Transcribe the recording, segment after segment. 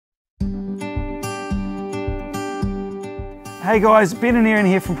Hey guys, Ben and Erin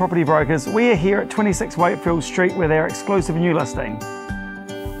here from Property Brokers. We are here at 26 Wakefield Street with our exclusive new listing.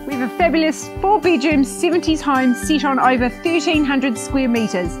 We have a fabulous 4-bedroom 70s home set on over 1,300 square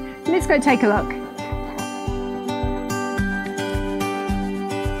metres. Let's go take a look.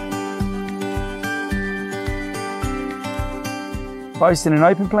 Boasting an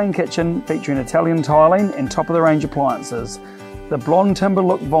open plan kitchen featuring Italian tiling and top of the range appliances. The blonde timber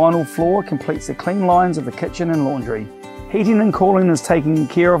look vinyl floor completes the clean lines of the kitchen and laundry. Heating and cooling is taken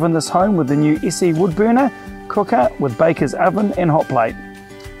care of in this home with the new SE wood burner, cooker with baker's oven and hot plate,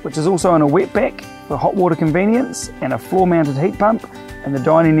 which is also on a wetback for hot water convenience and a floor mounted heat pump in the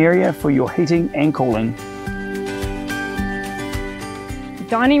dining area for your heating and cooling. The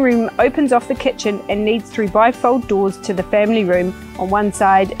dining room opens off the kitchen and leads through bifold doors to the family room on one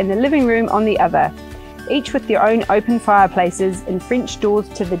side and the living room on the other, each with their own open fireplaces and French doors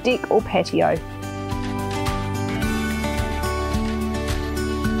to the deck or patio.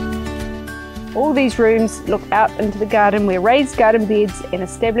 All these rooms look out into the garden where raised garden beds and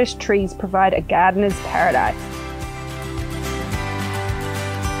established trees provide a gardener's paradise.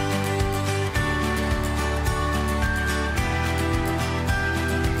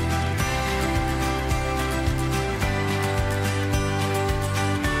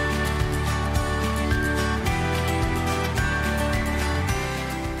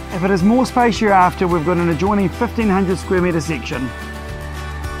 If it is more space you're after, we've got an adjoining 1,500 square metre section.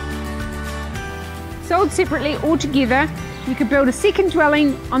 Sold separately or together, you could build a second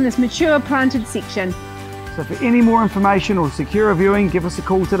dwelling on this mature planted section. So for any more information or secure a viewing, give us a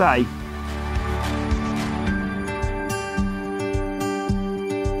call today.